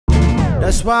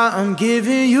That's why I'm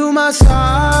giving you my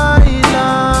sideline.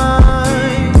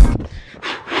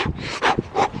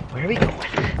 Where are we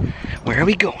going? Where are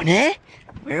we going, eh?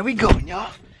 Where are we going,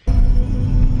 y'all?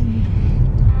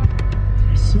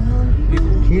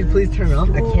 Can you please turn it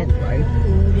off? I can't drive.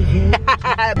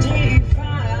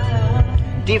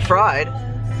 Deep fried?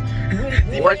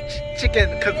 What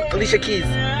chicken? Cause Alicia Keys.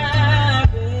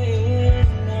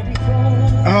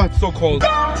 Oh, it's so cold.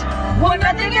 Want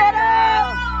nothing at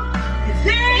all.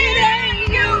 It ain't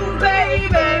you,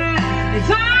 baby. If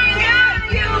I got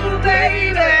you,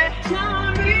 baby.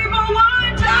 Some people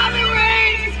want diamond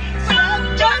rings. Some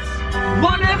just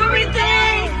want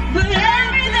everything, but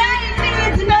everything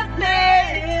means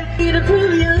nothing. Need to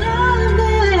prove your love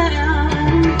now.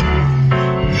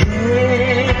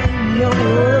 Hey, your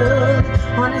world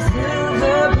on a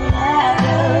silver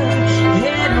platter.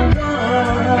 And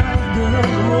what good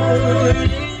would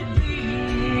it be?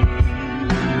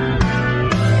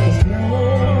 There's no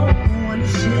one to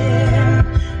share,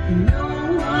 no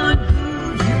one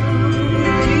who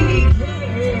truly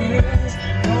cares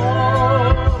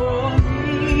for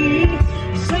me.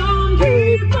 Some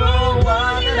people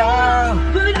want it all,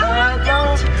 but I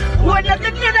don't want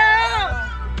nothing at all.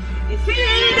 If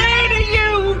it ain't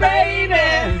you, baby,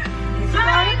 if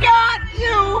I got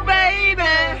you,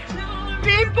 baby.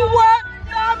 People want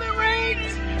diamond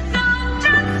rings, some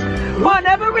just want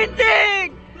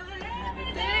everything.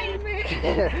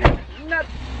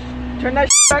 Turn that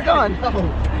back on.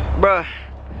 Bruh,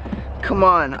 come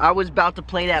on. I was about to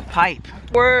play that pipe.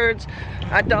 Words,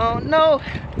 I don't know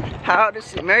how to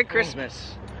say. Merry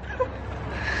Christmas.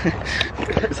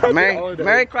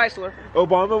 Merry Chrysler.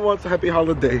 Obama wants a happy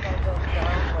holiday.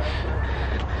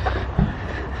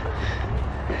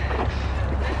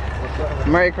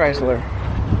 Merry Chrysler.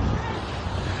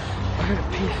 I gotta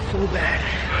pee so bad.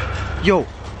 Yo,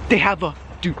 they have a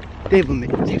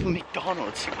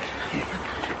McDonald's.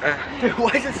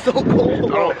 Why is it so cold?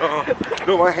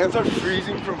 No, my hands are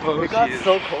freezing from poking. It got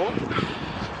so cold.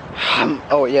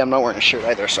 Oh yeah, I'm not wearing a shirt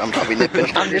either, so I'm probably nipping.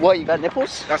 What, you got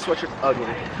nipples? That's what you're ugly.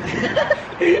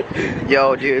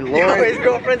 Yo, dude, Lauren. His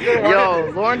girlfriend's gonna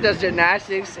Yo, Lauren does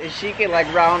gymnastics and she can like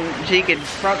she can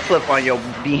front flip on your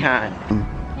behind.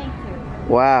 Thank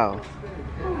you. Wow.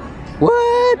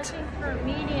 What? Looking for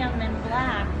medium and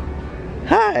black.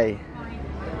 Hi.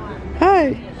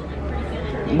 Hi.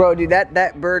 Bro, dude,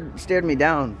 that bird stared me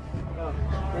down.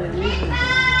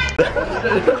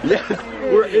 Yes,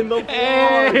 we're in the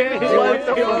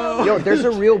vlog. Yo, there's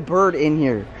a real bird in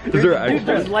here. Is there actually?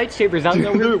 There's lightsabers out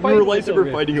there. We were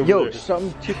lightsaber fighting over Yo, there.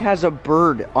 some chick has a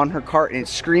bird on her cart and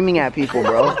it's screaming at people,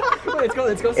 bro. Let's go.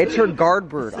 It's her guard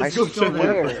bird. I Let's go check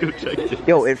swear. it. Let's go check it.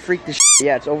 Yo, it freaked the shit.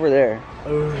 Yeah, it's over there.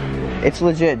 It's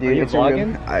legit, dude. Are you it's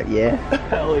vlogging? Yeah.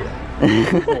 Hell yeah.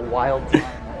 It's a wild.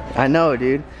 I know,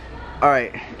 dude. All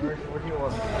right. What is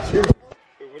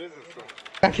this thing?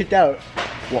 Got kicked out.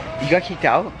 Well, you got kicked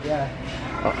out? Yeah.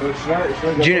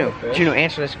 Juno,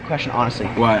 answer this question honestly.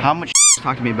 What? How much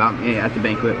talked to me about me at the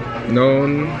banquet? No.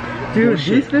 Dude,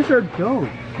 these fish are dope.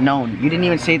 No, you didn't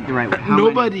even say it the right way. How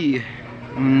Nobody.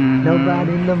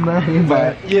 Nobody in the money,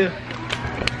 but Yeah.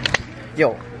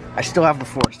 Yo, I still have the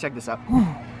force. Check this out.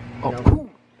 Oh,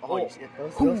 you see it?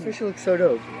 those fish look so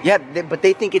dope. Yeah, but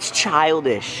they think it's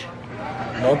childish.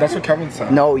 No, that's what Kevin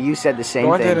said. No, you said the same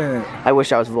No, I thing. didn't. I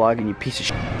wish I was vlogging, you piece of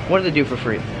shit. What do they do for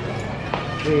free?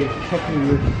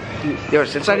 Yo,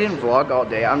 since I didn't vlog all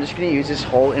day, I'm just gonna use this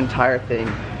whole entire thing.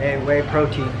 Hey, whey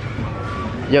protein.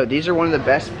 Yo, these are one of the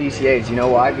best BCAs. You know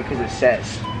why? Because it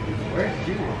says.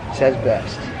 It says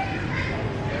best.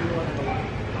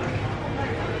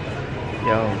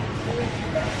 Yo.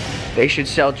 They should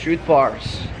sell truth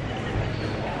bars.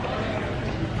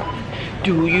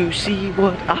 Do you see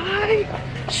what I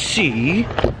see?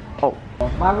 Oh.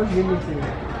 Why would you need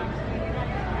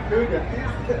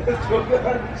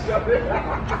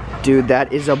Dude,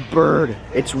 that is a bird.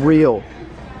 It's real.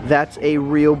 That's a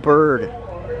real bird.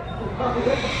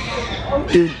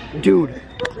 Dude,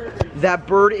 that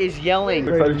bird is yelling.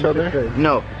 Look at each other.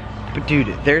 No, but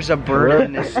dude, there's a bird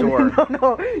in this store.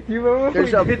 No, you remember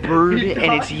There's a bird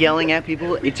and it's yelling at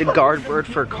people. It's a guard bird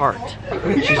for a cart.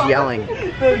 She's yelling.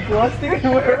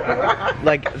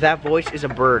 Like, that voice is a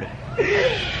bird.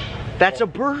 That's a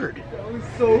bird. That was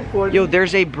so funny. Yo,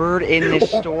 there's a bird in this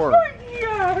store.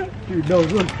 Yeah. Dude, no,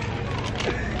 look.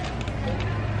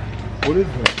 What is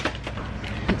that?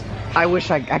 I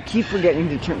wish I keep forgetting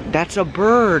to turn. That's a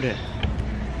bird.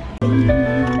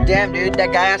 Damn, dude,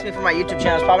 that guy asked me for my YouTube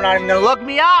channel. He's probably not even gonna look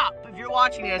me up if you're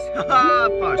watching this.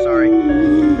 Oh, sorry.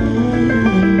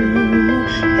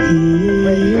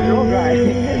 Wait, you're a girl guy.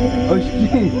 Oh,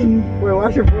 shit. Wait,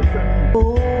 watch your voice.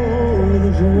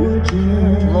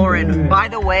 Lauren, by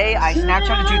the way, I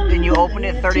Snapchatted you and you opened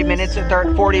it 40 minutes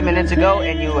ago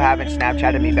and you haven't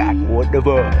Snapchatted me back. What the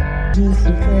fuck?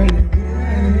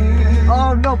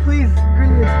 Oh no, please,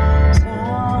 green.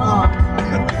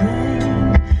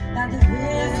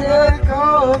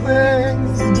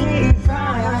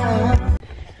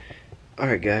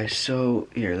 Alright guys, so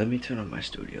here, let me turn on my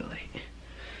studio light.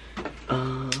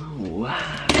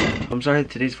 Wow. I'm sorry that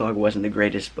today's vlog wasn't the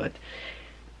greatest, but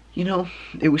you know,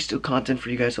 it was still content for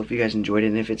you guys. Hope you guys enjoyed it.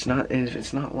 And if it's not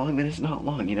long, then it's not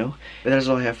long, you know. But that's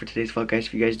all I have for today's vlog, guys.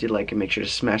 If you guys did like it, make sure to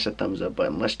smash that thumbs up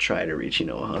button. Let's try to reach, you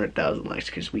know, 100,000 likes,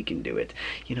 because we can do it.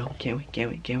 You know, can we?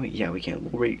 Yeah, we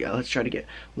can. Let's try to get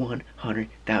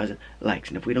 100,000 likes.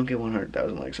 And if we don't get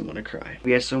 100,000 likes, I'm gonna cry. Thank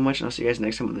you guys so much, and I'll see you guys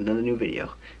next time with another new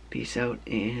video. Peace out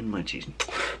and munchies.